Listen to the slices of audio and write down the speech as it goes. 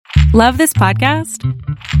Love this podcast?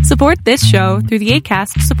 Support this show through the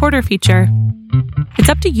Acast supporter feature. It's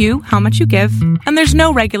up to you how much you give, and there's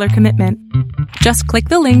no regular commitment. Just click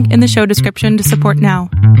the link in the show description to support now.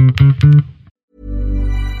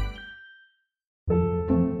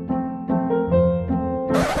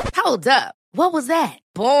 Hold up. What was that?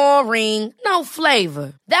 Boring. No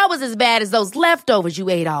flavor. That was as bad as those leftovers you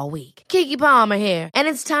ate all week. Keke Palmer here, and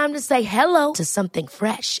it's time to say hello to something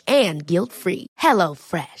fresh and guilt-free. Hello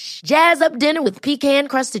Fresh. Jazz up dinner with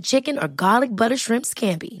pecan-crusted chicken or garlic butter shrimp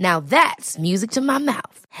scampi. Now that's music to my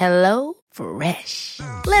mouth. Hello Fresh.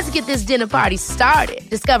 Let's get this dinner party started.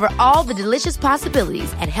 Discover all the delicious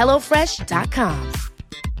possibilities at hellofresh.com.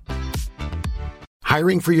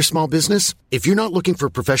 Hiring for your small business? If you're not looking for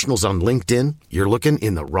professionals on LinkedIn, you're looking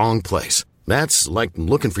in the wrong place. That's like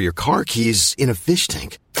looking for your car keys in a fish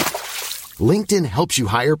tank. LinkedIn helps you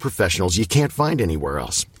hire professionals you can't find anywhere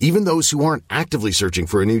else, even those who aren't actively searching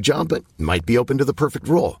for a new job but might be open to the perfect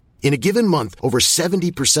role. In a given month, over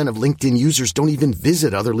 70% of LinkedIn users don't even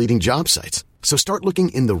visit other leading job sites. So start looking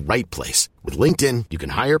in the right place. With LinkedIn, you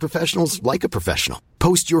can hire professionals like a professional.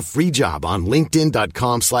 Post your free job on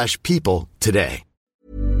linkedin.com/people today.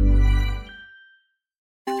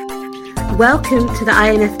 Welcome to the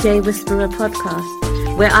INFJ Whisperer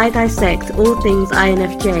podcast, where I dissect all things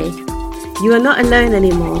INFJ. You are not alone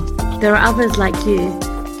anymore. There are others like you.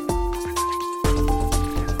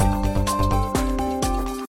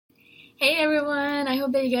 Hey everyone, I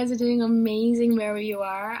hope that you guys are doing amazing wherever you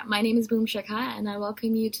are. My name is Boom Shaka and I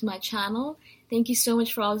welcome you to my channel. Thank you so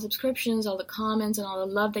much for all the subscriptions, all the comments, and all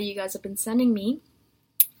the love that you guys have been sending me.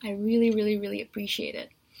 I really appreciate it.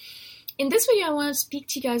 In this video, I want to speak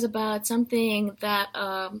to you guys about something that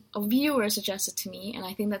a viewer suggested to me, and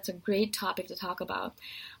I think that's a great topic to talk about.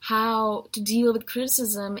 How to deal with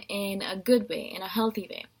criticism in a good way, in a healthy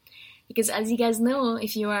way. Because as you guys know,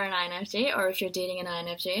 if you are an INFJ or if you're dating an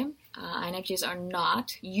INFJ, INFJs are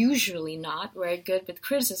usually not very good with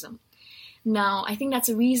criticism. Now, I think that's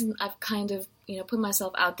a reason I've kind of, put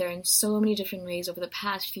myself out there in so many different ways over the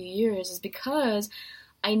past few years, is because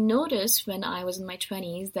I noticed when I was in my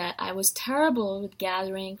 20s that I was terrible with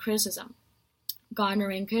garnering criticism.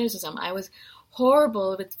 I was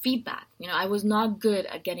horrible with feedback. I was not good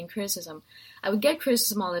at getting criticism. I would get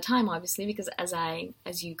criticism all the time, obviously, because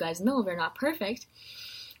as you guys know, we're not perfect.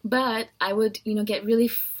 But I would, get really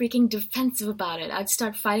freaking defensive about it. I'd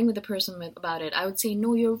start fighting with the person about it. I would say,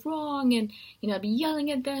 no, you're wrong. And, I'd be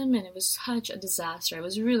yelling at them. And it was such a disaster. It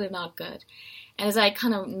was really not good. And as I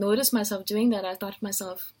kind of noticed myself doing that, I thought to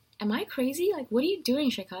myself, am I crazy? Like, what are you doing,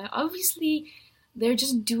 Shaka? Obviously, they're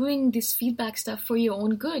just doing this feedback stuff for your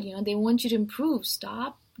own good. They want you to improve.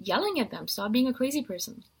 Stop yelling at them. Stop being a crazy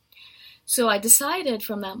person. So I decided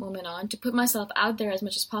from that moment on to put myself out there as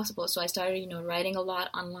much as possible. So I started, writing a lot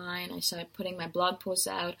online. I started putting my blog posts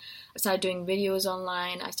out. I started doing videos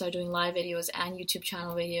online. I started doing live videos and YouTube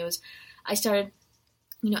channel videos. I started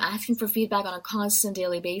asking for feedback on a constant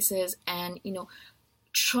daily basis and,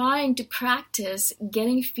 trying to practice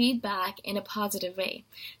getting feedback in a positive way.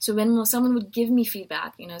 So when someone would give me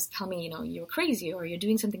feedback, tell me, you're crazy or you're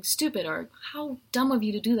doing something stupid or how dumb of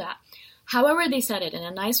you to do that. However they said it, in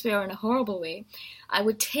a nice way or in a horrible way, I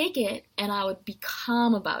would take it and I would be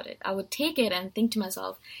calm about it. I would take it and think to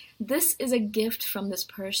myself, this is a gift from this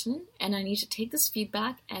person and I need to take this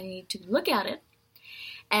feedback and I need to look at it.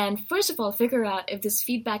 And first of all, figure out if this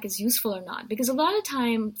feedback is useful or not. Because a lot of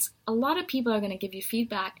times, a lot of people are going to give you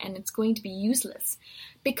feedback and it's going to be useless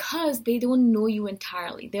because they don't know you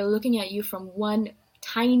entirely. They're looking at you from one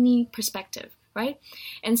tiny perspective, right?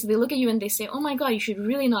 And so they look at you and they say, oh my God, you should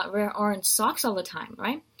really not wear orange socks all the time,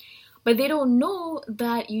 right? But they don't know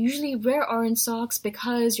that you usually wear orange socks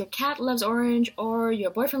because your cat loves orange or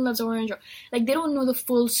your boyfriend loves orange. Or they don't know the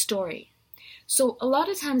full story. So a lot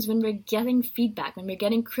of times when we're getting feedback, when we're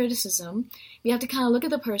getting criticism, we have to kind of look at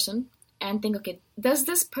the person and think, okay, does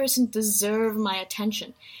this person deserve my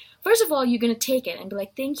attention? First of all, you're going to take it and be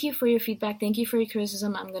like, thank you for your feedback. Thank you for your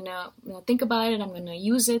criticism. I'm going to think about it. I'm going to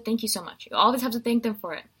use it. Thank you so much. You always have to thank them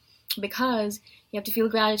for it because you have to feel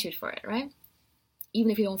gratitude for it, right?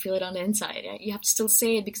 Even if you don't feel it on the inside, right? You have to still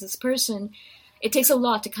say it because this person, it takes a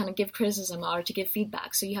lot to kind of give criticism or to give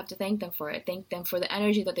feedback. So you have to thank them for it. Thank them for the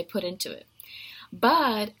energy that they put into it.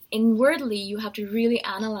 But inwardly, you have to really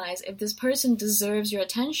analyze if this person deserves your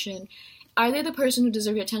attention. Are they the person who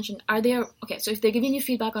deserves your attention? So if they're giving you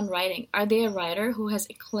feedback on writing, are they a writer who has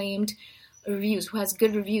acclaimed reviews, who has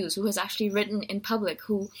good reviews, who has actually written in public,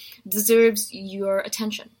 who deserves your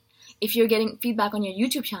attention? If you're getting feedback on your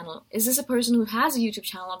YouTube channel, is this a person who has a YouTube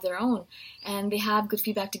channel of their own and they have good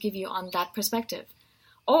feedback to give you on that perspective?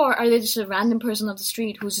 Or are they just a random person off the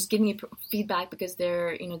street who's just giving you feedback because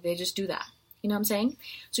they just do that? You know what I'm saying?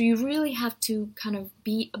 So you really have to kind of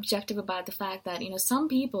be objective about the fact that, some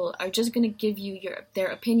people are just going to give you their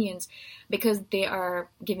opinions because they are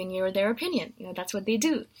giving you their opinion. That's what they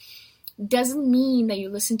do. Doesn't mean that you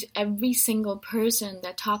listen to every single person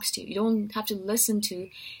that talks to you. You don't have to listen to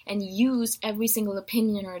and use every single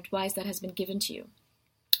opinion or advice that has been given to you.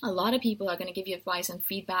 A lot of people are going to give you advice and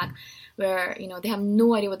feedback where, they have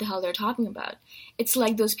no idea what the hell they're talking about. It's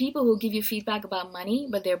like those people who give you feedback about money,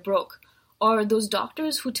 but they're broke. Or those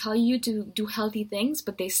doctors who tell you to do healthy things,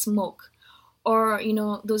 but they smoke. Or,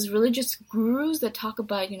 those religious gurus that talk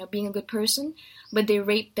about, being a good person, but they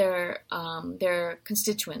rape their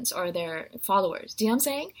constituents or their followers. Do you know what I'm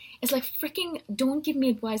saying? It's like, freaking don't give me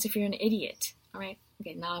advice if you're an idiot. All right?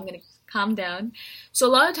 Okay, now I'm going to calm down. So a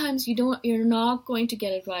lot of times you're not going to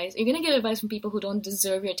get advice. You're going to get advice from people who don't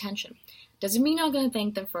deserve your attention. Doesn't mean you're not going to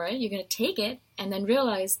thank them for it. You're going to take it and then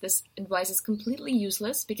realize this advice is completely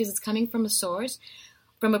useless because it's coming from a source,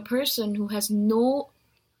 from a person who has no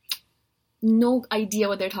idea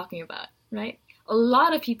what they're talking about, right? A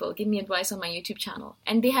lot of people give me advice on my YouTube channel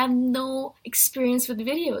and they have no experience with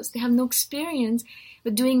videos. They have no experience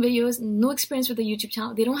with doing videos, no experience with the YouTube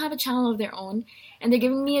channel. They don't have a channel of their own and they're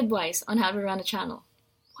giving me advice on how to run a channel.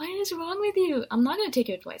 What is wrong with you? I'm not going to take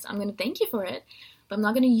your advice. I'm going to thank you for it, but I'm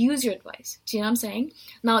not going to use your advice. Do you know what I'm saying?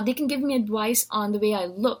 Now, they can give me advice on the way I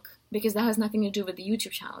look because that has nothing to do with the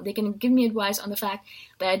YouTube channel. They can give me advice on the fact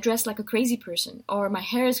that I dress like a crazy person or my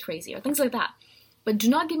hair is crazy or things like that. But do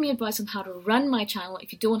not give me advice on how to run my channel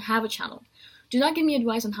if you don't have a channel. Do not give me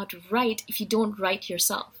advice on how to write if you don't write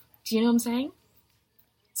yourself. Do you know what I'm saying?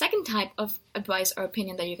 Second type of advice or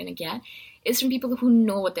opinion that you're going to get is from people who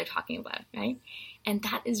know what they're talking about, right? And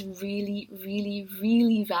that is really, really,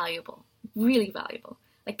 really valuable. Really valuable.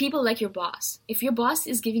 Like people like your boss. If your boss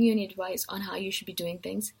is giving you any advice on how you should be doing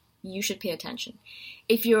things, you should pay attention.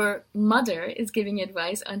 If your mother is giving you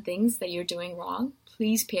advice on things that you're doing wrong,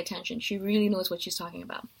 please pay attention. She really knows what she's talking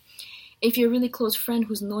about. If your really close friend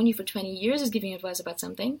who's known you for 20 years is giving you advice about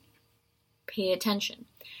something, pay attention,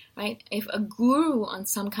 right? If a guru on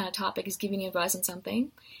some kind of topic is giving you advice on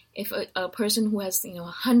something, if a person who has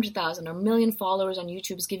 100,000 or 1 million followers on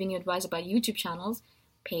YouTube is giving you advice about YouTube channels,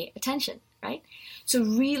 pay attention, right? So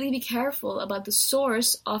really be careful about the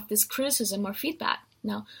source of this criticism or feedback.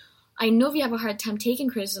 Now, I know we have a hard time taking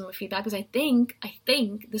criticism or feedback because I think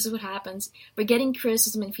this is what happens. We're getting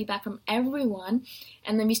criticism and feedback from everyone,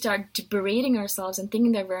 and then we start berating ourselves and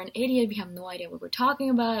thinking that we're an idiot. We have no idea what we're talking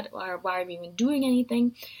about or why are we even doing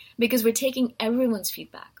anything because we're taking everyone's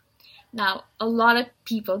feedback. Now, a lot of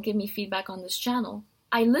people give me feedback on this channel.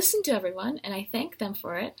 I listen to everyone and I thank them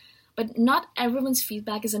for it, but not everyone's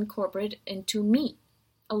feedback is incorporated into me.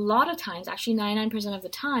 A lot of times, actually 99% of the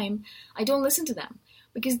time, I don't listen to them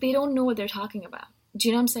because they don't know what they're talking about. Do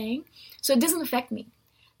you know what I'm saying? So it doesn't affect me.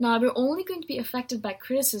 Now, we're only going to be affected by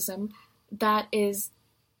criticism that is,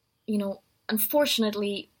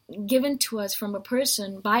 unfortunately given to us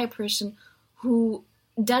by a person who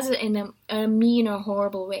does it in a mean or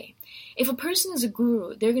horrible way. If a person is a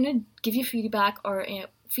guru, they're going to give you feedback or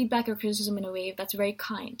criticism in a way that's very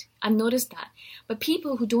kind. I've noticed that. But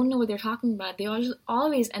people who don't know what they're talking about, they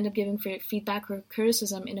always end up giving feedback or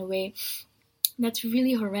criticism in a way that's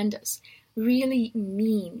really horrendous, really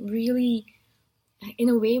mean, really in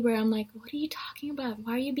a way where I'm like, what are you talking about?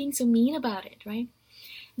 Why are you being so mean about it, right?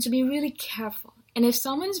 And so be really careful. And if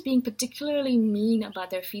someone's being particularly mean about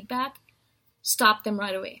their feedback, stop them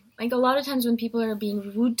right away. Like a lot of times when people are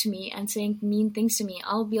being rude to me and saying mean things to me,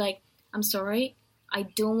 I'll be like, I'm sorry, I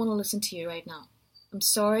don't want to listen to you right now. I'm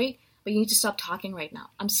sorry, but you need to stop talking right now.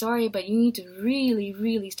 I'm sorry, but you need to really,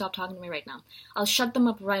 really stop talking to me right now. I'll shut them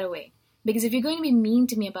up right away. Because if you're going to be mean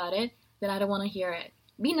to me about it, then I don't want to hear it.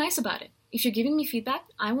 Be nice about it. If you're giving me feedback,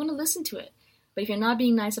 I want to listen to it. But if you're not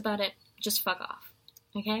being nice about it, just fuck off.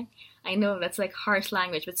 Okay? I know that's like harsh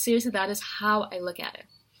language, but seriously, that is how I look at it.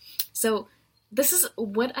 So this is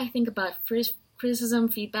what I think about criticism,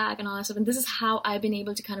 feedback, and all that stuff. And this is how I've been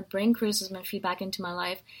able to kind of bring criticism and feedback into my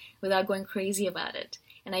life without going crazy about it.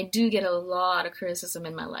 And I do get a lot of criticism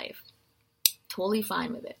in my life. Totally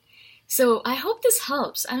fine with it. So I hope this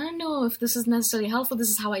helps. I don't know if this is necessarily helpful. This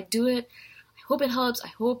is how I do it. I hope it helps. I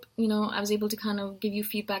hope, I was able to kind of give you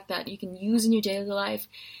feedback that you can use in your daily life.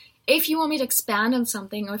 If you want me to expand on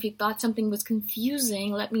something or if you thought something was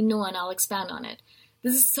confusing, let me know and I'll expand on it.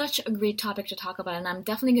 this is such a great topic to talk about, and I'm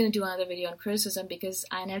definitely going to do another video on criticism because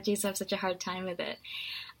INFJs have such a hard time with it.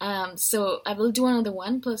 So I will do another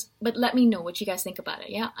one, but let me know what you guys think about it,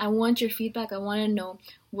 yeah? I want your feedback. I want to know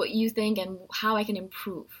what you think and how I can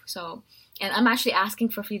improve. So, and I'm actually asking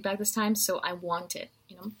for feedback this time, so I want it,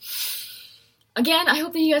 you know? Again, I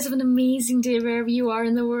hope that you guys have an amazing day wherever you are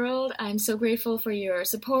in the world. I'm so grateful for your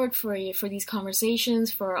support, for these conversations,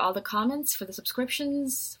 for all the comments, for the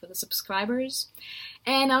subscriptions, for the subscribers.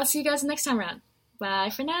 And I'll see you guys next time around.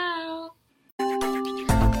 Bye for now.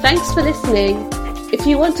 Thanks for listening. If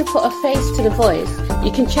you want to put a face to the voice,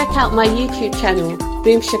 you can check out my YouTube channel,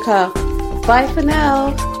 Boom Shakar. Bye for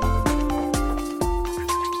now.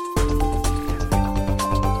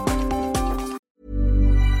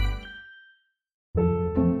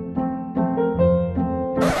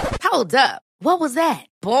 Hold up. What was that?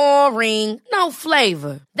 Boring. No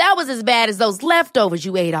flavor. That was as bad as those leftovers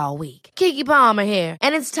you ate all week. Keke Palmer here,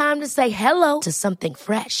 and it's time to say hello to something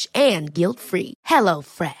fresh and guilt-free. Hello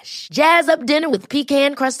Fresh. Jazz up dinner with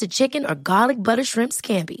pecan-crusted chicken or garlic butter shrimp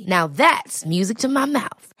scampi. Now that's music to my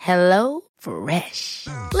mouth. Hello Fresh.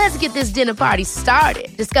 Let's get this dinner party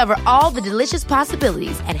started. Discover all the delicious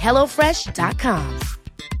possibilities at HelloFresh.com.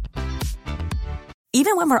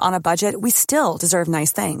 Even when we're on a budget, we still deserve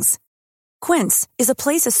nice things. Quince is a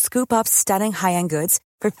place to scoop up stunning high-end goods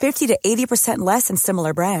for 50 to 80% less than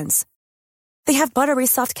similar brands. They have buttery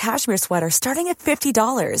soft cashmere sweaters starting at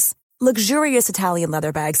 $50, luxurious Italian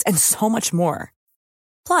leather bags, and so much more.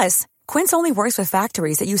 Plus, Quince only works with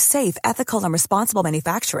factories that use safe, ethical, and responsible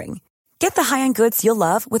manufacturing. Get the high-end goods you'll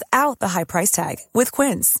love without the high price tag with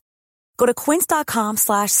Quince. Go to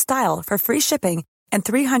quince.com/style for free shipping and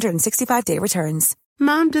 365-day returns.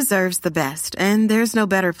 Mom deserves the best, and there's no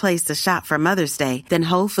better place to shop for Mother's Day than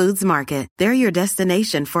Whole Foods Market. They're your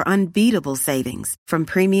destination for unbeatable savings, from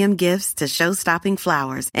premium gifts to show-stopping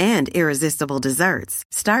flowers and irresistible desserts.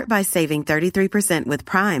 Start by saving 33% with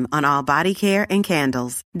Prime on all body care and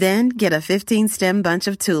candles. Then get a 15-stem bunch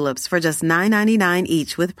of tulips for just $9.99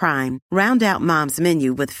 each with Prime. Round out Mom's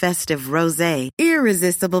menu with festive rosé,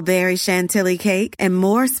 irresistible berry chantilly cake, and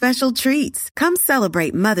more special treats. Come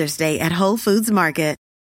celebrate Mother's Day at Whole Foods Market.